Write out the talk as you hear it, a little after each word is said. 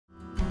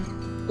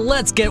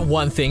Let's get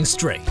one thing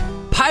straight.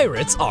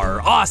 Pirates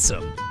are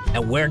awesome.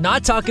 And we're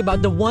not talking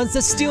about the ones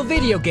that steal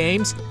video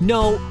games.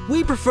 No,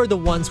 we prefer the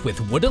ones with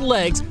wooden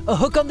legs, a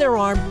hook on their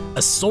arm,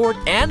 a sword,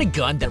 and a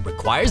gun that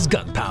requires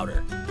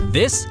gunpowder.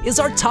 This is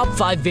our top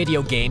 5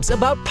 video games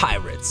about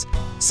pirates.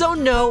 So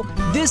no,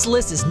 this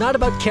list is not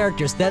about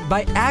characters that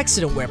by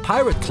accident wear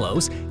pirate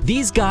clothes.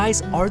 These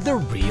guys are the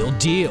real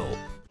deal.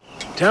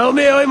 Tell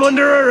me I'm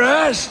under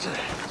arrest!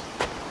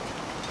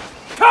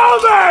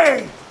 Tell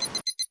me!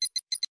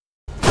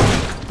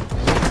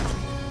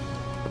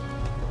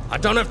 I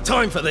don't have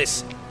time for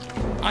this.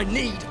 I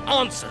need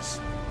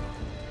answers.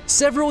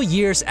 Several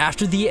years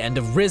after the end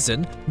of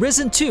Risen,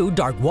 Risen 2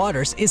 Dark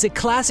Waters is a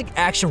classic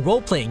action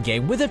role-playing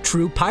game with a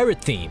true pirate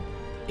theme.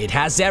 It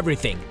has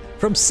everything,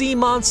 from sea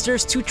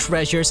monsters to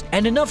treasures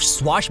and enough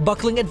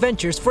swashbuckling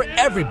adventures for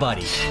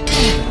everybody.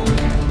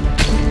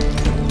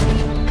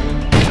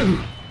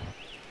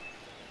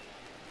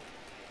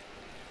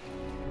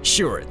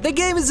 Sure, the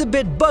game is a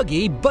bit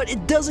buggy, but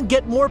it doesn't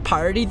get more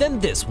piratey than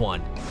this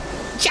one.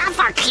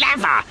 Jaffa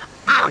clever!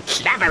 Our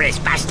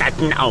cleverest bastard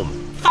gnome!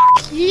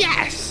 Fuck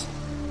yes!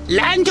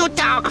 Learn to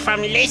talk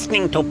from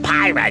listening to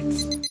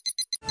pirates!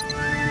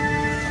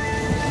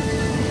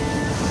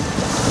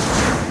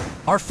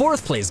 Our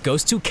 4th place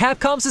goes to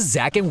Capcom's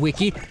Zack and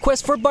Wiki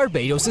Quest for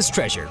Barbaros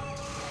Treasure.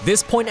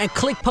 This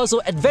point-and-click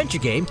puzzle adventure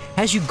game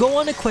has you go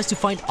on a quest to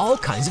find all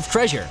kinds of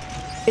treasure.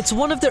 It's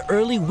one of the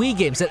early Wii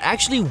games that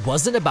actually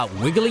wasn't about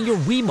wiggling your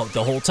Wii Mote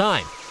the whole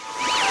time.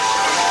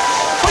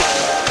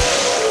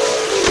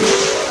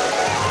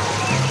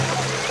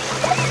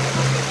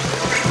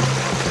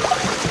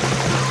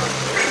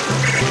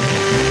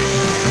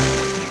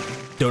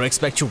 Don't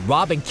expect to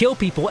rob and kill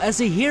people, as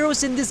the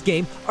heroes in this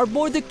game are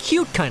more the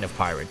cute kind of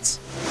pirates.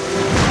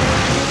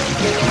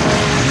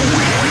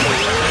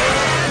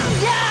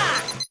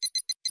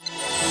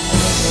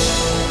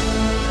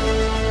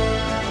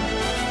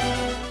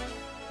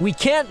 We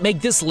can't make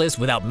this list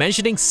without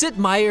mentioning Sid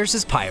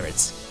Meier's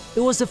Pirates.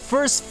 It was the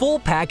first full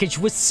package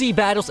with sea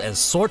battles and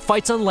sword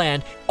fights on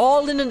land,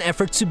 all in an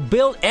effort to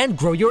build and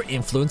grow your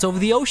influence over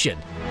the ocean.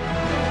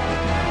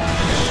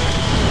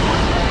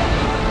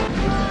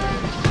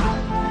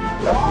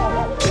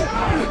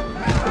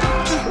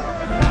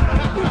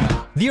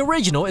 The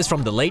original is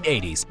from the late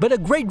 80s, but a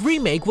great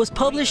remake was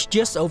published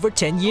just over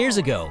 10 years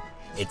ago.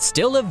 It's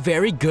still a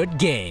very good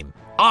game.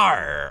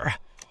 Arr!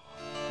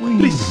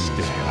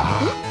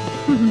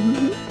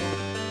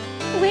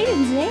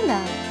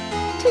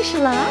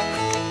 Zela.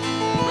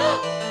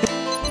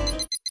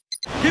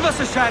 Give us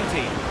a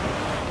shanty!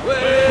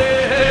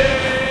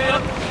 Way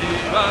up, she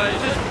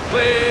rises,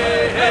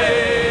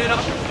 way up,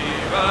 she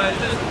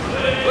rises,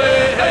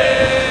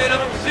 way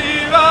up,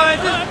 she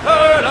rises,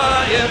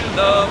 early in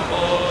the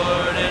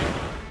morning.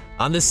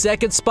 On the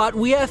 2nd spot,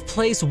 we have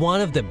placed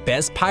one of the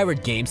best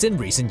pirate games in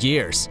recent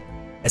years.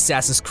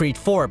 Assassin's Creed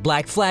 4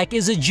 Black Flag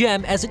is a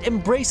gem as it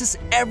embraces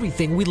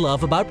everything we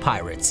love about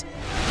pirates.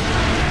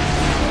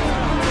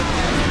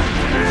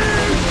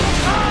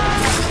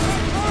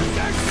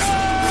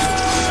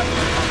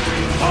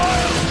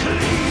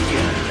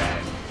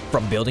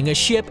 From building a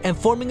ship and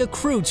forming a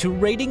crew to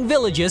raiding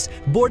villages,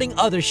 boarding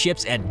other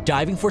ships, and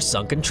diving for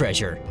sunken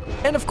treasure.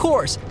 And of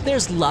course,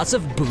 there's lots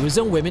of booze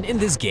and women in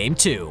this game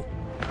too.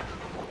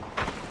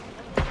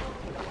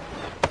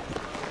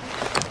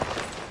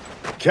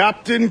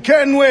 Captain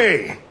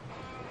Kenway!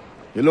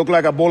 You look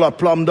like a bowl of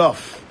plum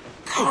duff.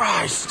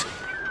 Christ!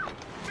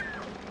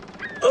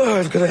 Oh,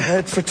 I've got a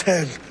head for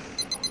 10.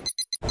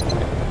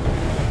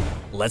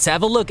 Let's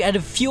have a look at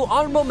a few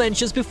honorable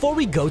mentions before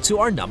we go to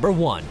our number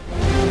 1.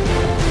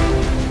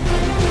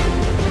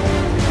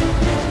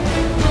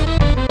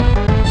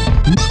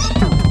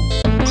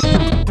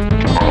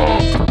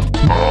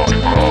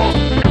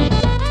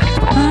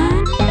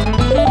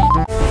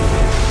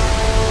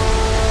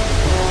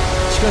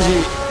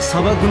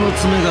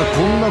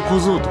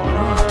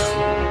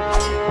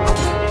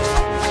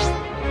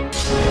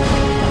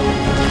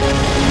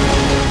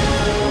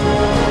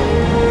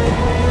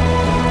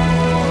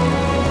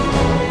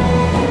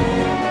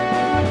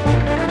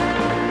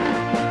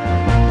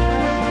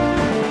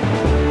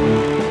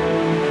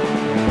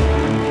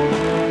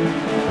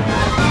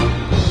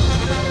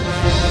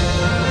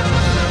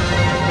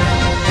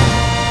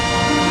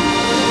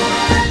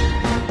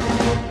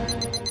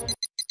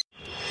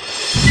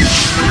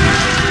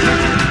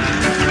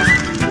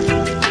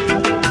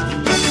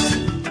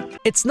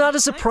 It's not a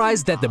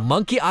surprise that the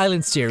Monkey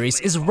Island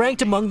series is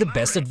ranked among the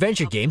best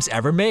adventure games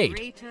ever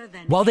made.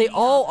 While they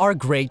all are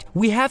great,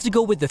 we have to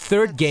go with the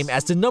 3rd game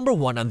as the number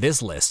 1 on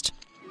this list.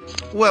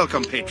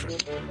 Welcome, patron,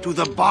 to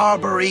the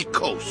Barbary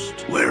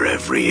Coast, where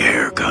every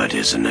haircut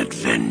is an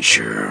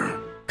adventure.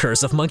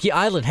 Curse of Monkey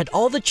Island had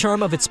all the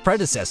charm of its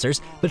predecessors,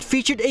 but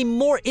featured a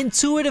more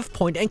intuitive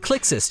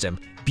point-and-click system,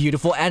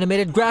 beautiful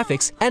animated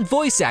graphics, and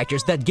voice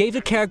actors that gave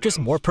the characters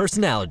more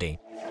personality.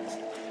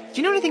 Do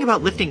you know anything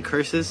about lifting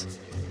curses?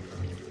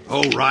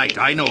 Oh, right,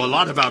 I know a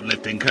lot about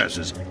lifting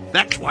curses.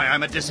 That's why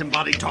I'm a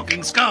disembodied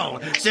talking skull,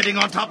 sitting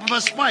on top of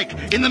a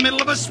spike in the middle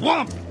of a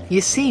swamp.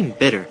 You seem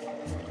bitter.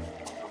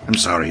 I'm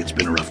sorry, it's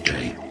been a rough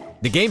day.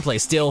 The gameplay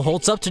still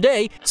holds up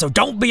today, so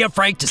don't be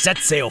afraid to set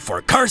sail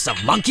for Curse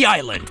of Monkey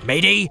Island,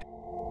 matey!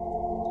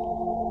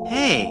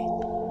 Hey,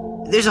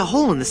 there's a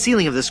hole in the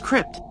ceiling of this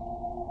crypt.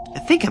 I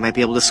think I might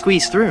be able to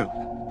squeeze through.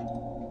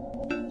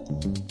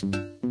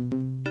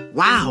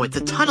 Wow, it's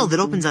a tunnel that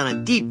opens on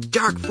a deep,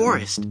 dark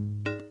forest.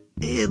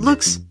 It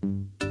looks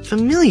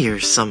familiar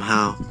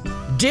somehow.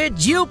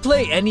 Did you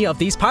play any of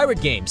these pirate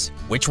games?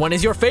 Which one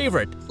is your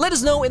favorite? Let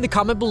us know in the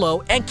comment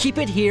below and keep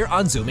it here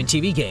on Zoomin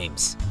TV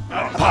Games.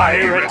 A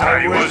pirate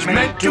I was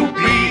meant to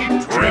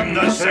be, trim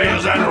the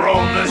sails and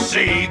roam the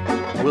sea.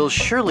 We'll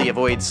surely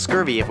avoid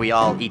scurvy if we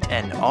all eat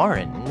an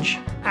orange.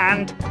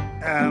 And,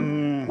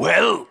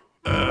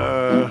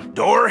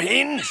 door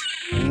hinge?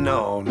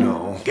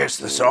 No. Guess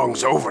the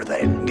song's over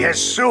then. Guess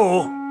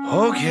so.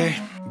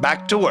 Okay,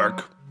 back to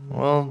work.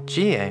 Well,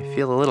 gee, I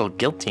feel a little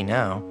guilty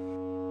now.